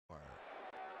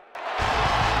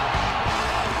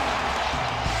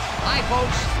Hi,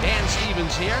 folks. Dan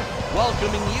Stevens here,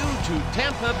 welcoming you to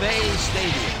Tampa Bay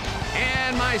Stadium.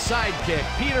 And my sidekick,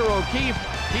 Peter O'Keefe.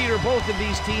 Peter, both of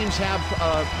these teams have,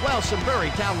 well, some very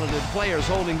talented players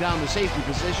holding down the safety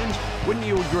positions. Wouldn't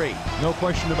you agree? No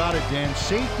question about it, Dan.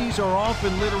 Safeties are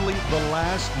often literally the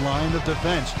last line of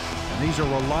defense, and these are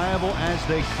reliable as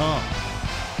they come.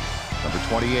 Number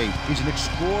 28, he's an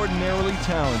extraordinarily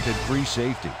talented free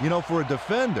safety. You know, for a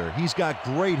defender, he's got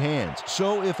great hands.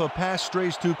 So if a pass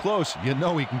strays too close, you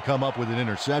know he can come up with an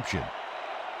interception.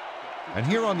 And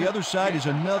here on the other side is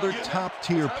another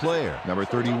top-tier player. Number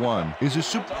 31 is a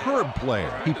superb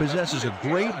player. He possesses a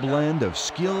great blend of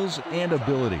skills and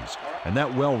abilities, and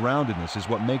that well-roundedness is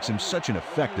what makes him such an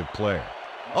effective player.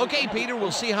 Okay, Peter,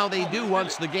 we'll see how they do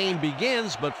once the game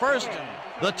begins, but first,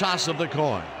 the toss of the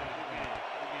coin.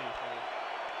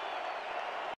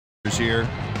 Here,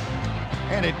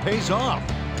 and it pays off.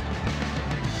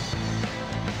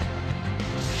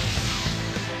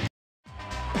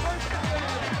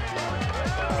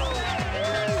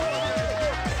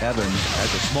 Evans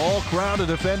has a small crowd of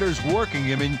defenders working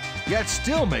him, and yet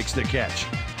still makes the catch.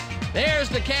 There's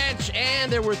the catch,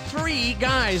 and there were 3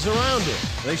 guys around it.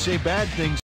 They say bad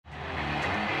things.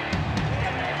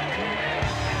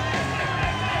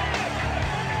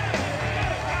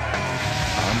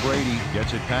 Brady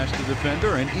gets it past the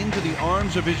defender and into the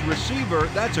arms of his receiver.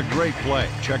 That's a great play.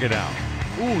 Check it out.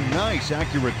 Ooh, nice,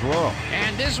 accurate throw.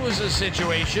 And this was a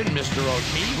situation, Mr.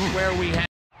 O'Keefe, where we had...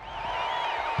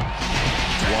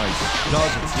 White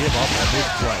doesn't give up on this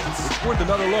play. It's worth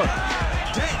another look.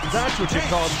 That's what you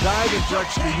call dive and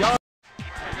touch the yard.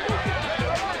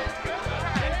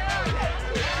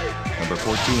 Number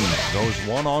 14 goes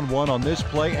one-on-one on this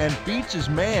play and beats his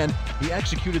man. He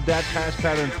executed that pass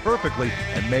pattern perfectly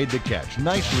and made the catch.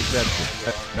 Nice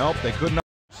reception. Nope, they could not.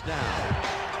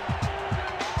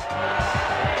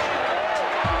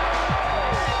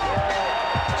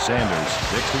 Sanders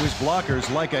sticks to his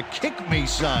blockers like a kick-me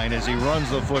sign as he runs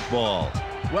the football.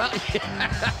 Well,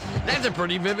 that's a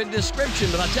pretty vivid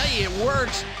description, but I'll tell you, it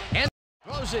works. And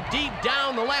throws it deep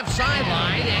down the left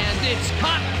sideline, and it's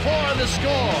caught for the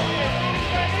score.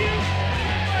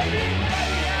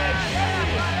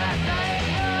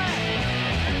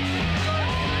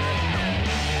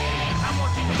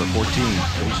 Number 14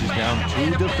 faces down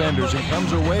 2 defenders and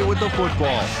comes away with the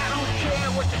football.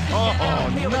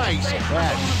 Oh, nice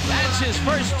catch. That's his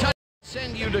first touch.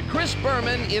 Send you to Chris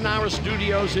Berman in our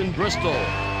studios in Bristol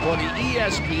for the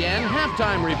ESPN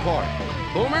Halftime Report.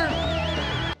 Boomer?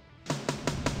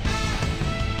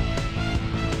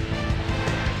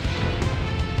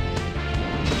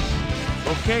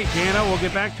 Okay, Dana, we'll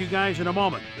get back to you guys in a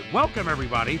moment. Welcome,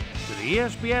 everybody, to the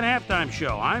ESPN Halftime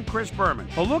Show. I'm Chris Berman.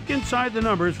 A look inside the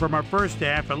numbers from our first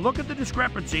half and look at the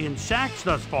discrepancy in sacks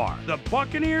thus far. The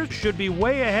Buccaneers should be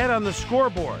way ahead on the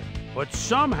scoreboard, but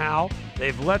somehow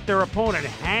they've let their opponent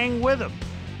hang with them.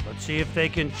 Let's see if they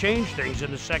can change things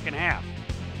in the second half.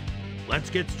 Let's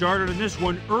get started in this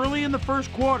one early in the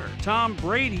first quarter. Tom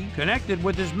Brady connected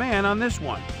with his man on this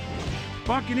one.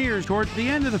 Buccaneers towards the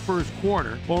end of the first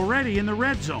quarter, already in the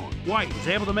red zone. White was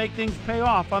able to make things pay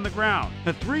off on the ground.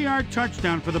 A 3-yard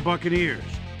touchdown for the Buccaneers.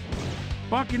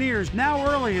 Buccaneers now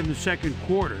early in the second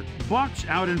quarter. Bucs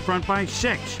out in front by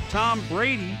 6. Tom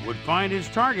Brady would find his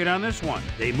target on this one.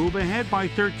 They move ahead by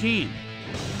 13.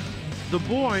 The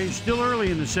boys still early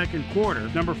in the second quarter.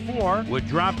 Number 4 would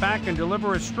drop back and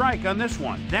deliver a strike on this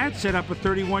one. That set up a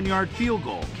 31-yard field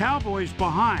goal. Cowboys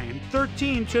behind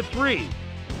 13-3.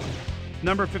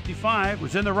 Number 55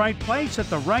 was in the right place at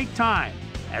the right time,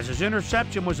 as his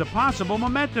interception was a possible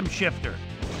momentum shifter.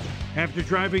 After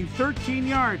driving 13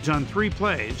 yards on 3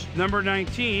 plays, number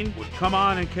 19 would come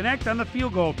on and connect on the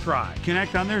field goal try,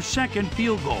 connect on their second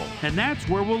field goal. And that's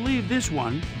where we'll leave this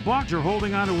one. Bucs are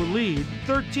holding on to a lead,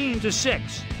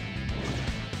 13-6.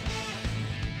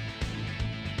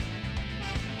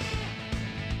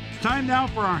 It's time now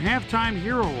for our Halftime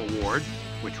Hero Award,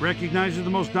 which recognizes the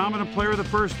most dominant player of the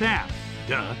first half.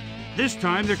 Duh. This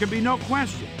time there can be no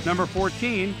question. Number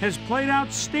 14 has played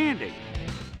outstanding.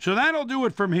 So that'll do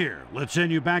it from here. Let's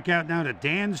send you back out now to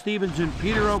Dan Stevens and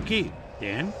Peter O'Keefe.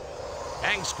 Dan?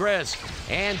 Thanks, Chris.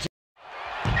 And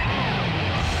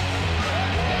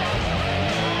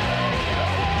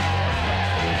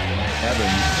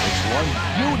Evans makes one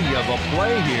beauty of a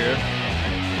play here.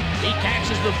 he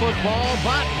catches the football,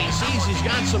 but he sees he's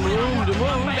got some room to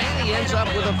move, and he ends up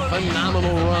with a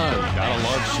phenomenal run. Gotta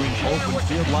love seeing open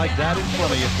field like that in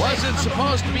front of you. Wasn't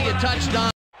supposed to be a touchdown.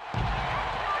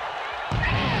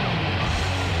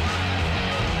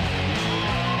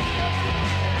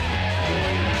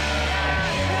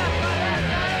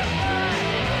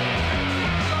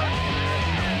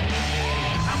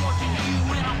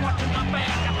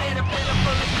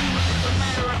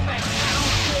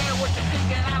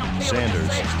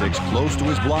 Sticks close to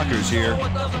his blockers here.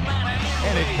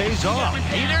 And it pays off.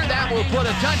 Peter, that will put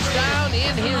a touchdown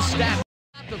in his stat.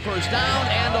 The first down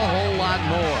and a whole lot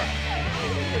more.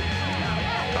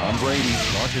 Tom Brady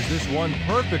launches this one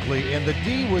perfectly, and the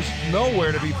D was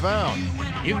nowhere to be found.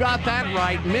 You got that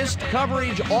right. Missed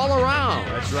coverage all around.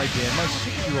 That's right, Dan. My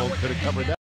 6-year-old could have covered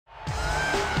that.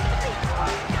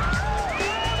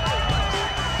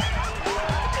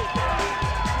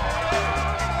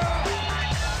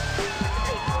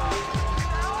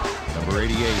 Number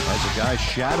 88 has a guy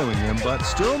shadowing him, but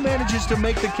still manages to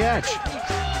make the catch.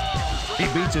 He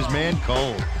beats his man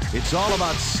cold. It's all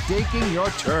about staking your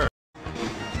turf.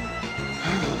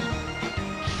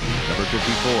 Number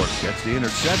 54 gets the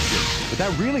interception, but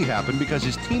that really happened because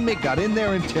his teammate got in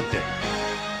there and tipped it.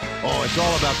 Oh, it's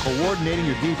all about coordinating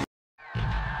your defense.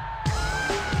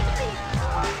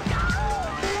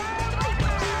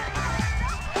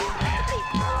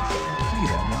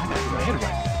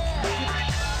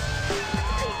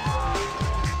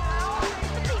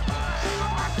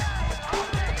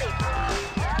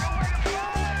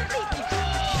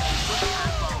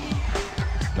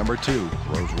 Number 2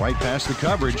 throws right past the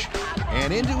coverage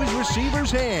and into his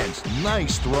receiver's hands.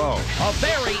 Nice throw. A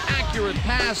very accurate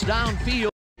pass downfield.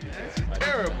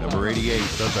 Number 88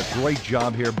 does a great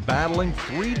job here battling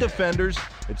 3 defenders.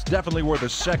 It's definitely worth a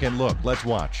second look. Let's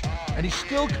watch. And he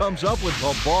still comes up with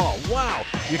the ball. Wow,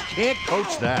 you can't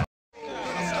coach that.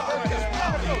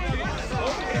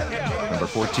 Number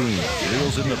 14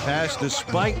 reels in the pass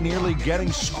despite nearly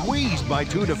getting squeezed by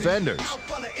 2 defenders.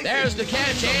 There's the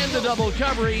catch and the double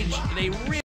coverage. They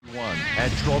really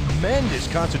had tremendous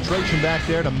concentration back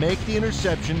there to make the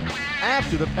interception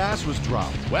after the pass was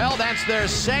dropped. Well, that's their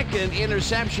second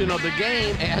interception of the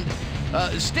game, and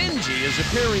Stingy is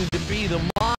appearing to be the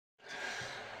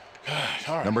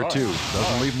Number 2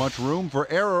 doesn't leave much room for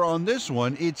error on this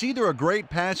one. It's either a great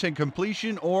pass and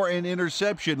completion or an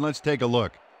interception. Let's take a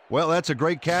look. Well, that's a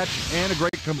great catch and a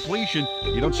great completion.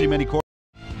 You don't see many quarterbacks.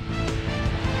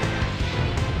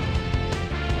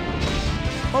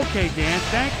 Okay, Dan,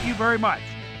 thank you very much.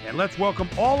 And let's welcome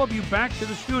all of you back to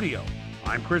the studio.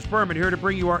 I'm Chris Berman here to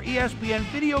bring you our ESPN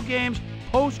Video Games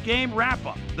post-game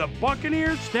wrap-up. The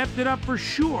Buccaneers stepped it up for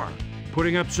sure,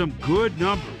 putting up some good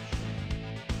numbers.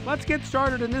 Let's get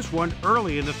started in this one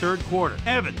early in the third quarter.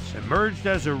 Evans emerged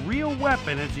as a real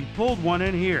weapon as he pulled one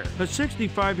in here. A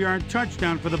 65-yard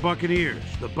touchdown for the Buccaneers.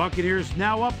 The Buccaneers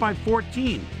now up by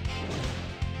 14.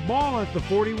 Ball at the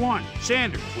 41.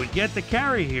 Sanders would get the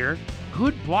carry here.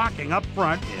 Good blocking up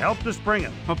front. It helped to spring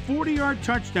him. A 40-yard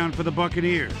touchdown for the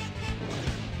Buccaneers.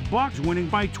 Bucs winning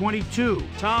by 22.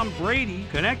 Tom Brady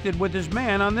connected with his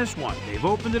man on this one. They've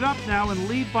opened it up now and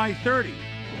lead by 30.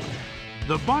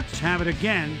 The Bucs have it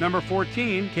again. Number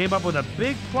 14 came up with a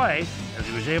big play as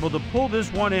he was able to pull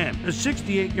this one in. A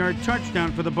 68-yard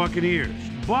touchdown for the Buccaneers.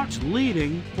 Bucs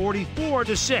leading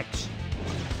 44-6.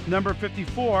 Number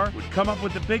 54 would come up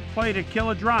with the big play to kill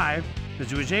a drive as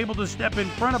he was able to step in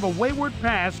front of a wayward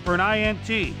pass for an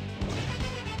INT.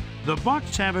 The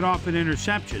Bucs have it off an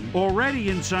interception, already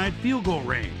inside field goal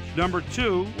range. Number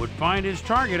 2 would find his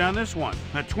target on this one.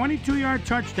 A 22-yard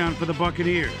touchdown for the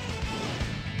Buccaneers.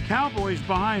 Cowboys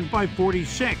behind by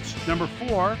 46. Number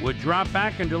 4 would drop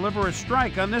back and deliver a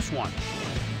strike on this one.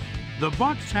 The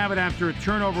Bucs have it after a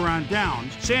turnover on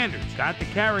downs. Sanders got the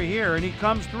carry here and he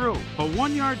comes through. A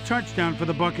 1-yard touchdown for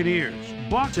the Buccaneers.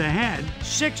 Bucs ahead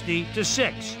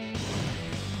 60-6.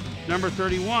 Number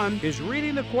 31 is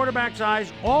reading the quarterback's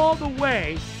eyes all the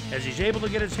way as he's able to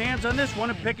get his hands on this one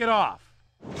and pick it off.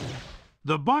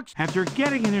 The Bucs, after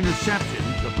getting an interception,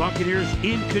 the Buccaneers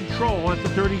in control at the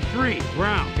 33.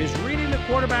 Brown is reading the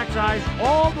quarterback's eyes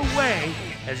all the way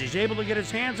as he's able to get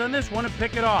his hands on this one and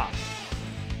pick it off.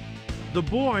 The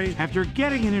boys, after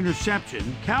getting an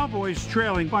interception, Cowboys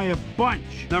trailing by a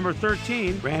bunch. Number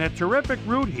 13 ran a terrific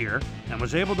route here and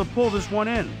was able to pull this one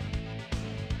in.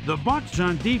 The Bucs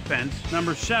on defense,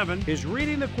 number 7, is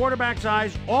reading the quarterback's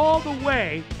eyes all the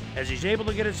way as he's able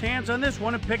to get his hands on this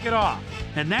one and pick it off.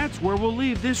 And that's where we'll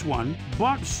leave this one.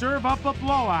 Bucs serve up a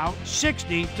blowout,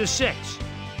 60-6.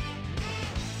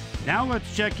 Now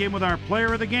let's check in with our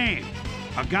player of the game,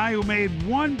 a guy who made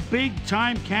one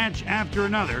big-time catch after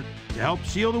another to help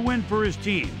seal the win for his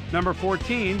team. Number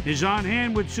 14 is on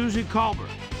hand with Susie Colbert.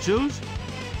 Suze?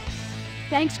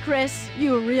 Thanks, Chris.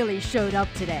 You really showed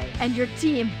up today, and your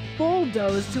team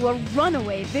bulldozed to a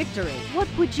runaway victory. What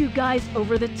put you guys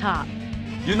over the top?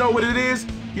 You know what it is?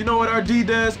 You know what our D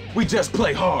does? We just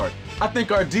play hard. I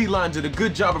think our D-line did a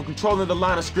good job of controlling the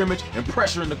line of scrimmage and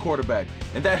pressuring the quarterback,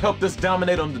 and that helped us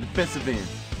dominate on the defensive end.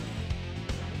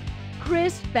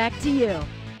 Chris, back to you.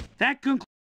 That concludes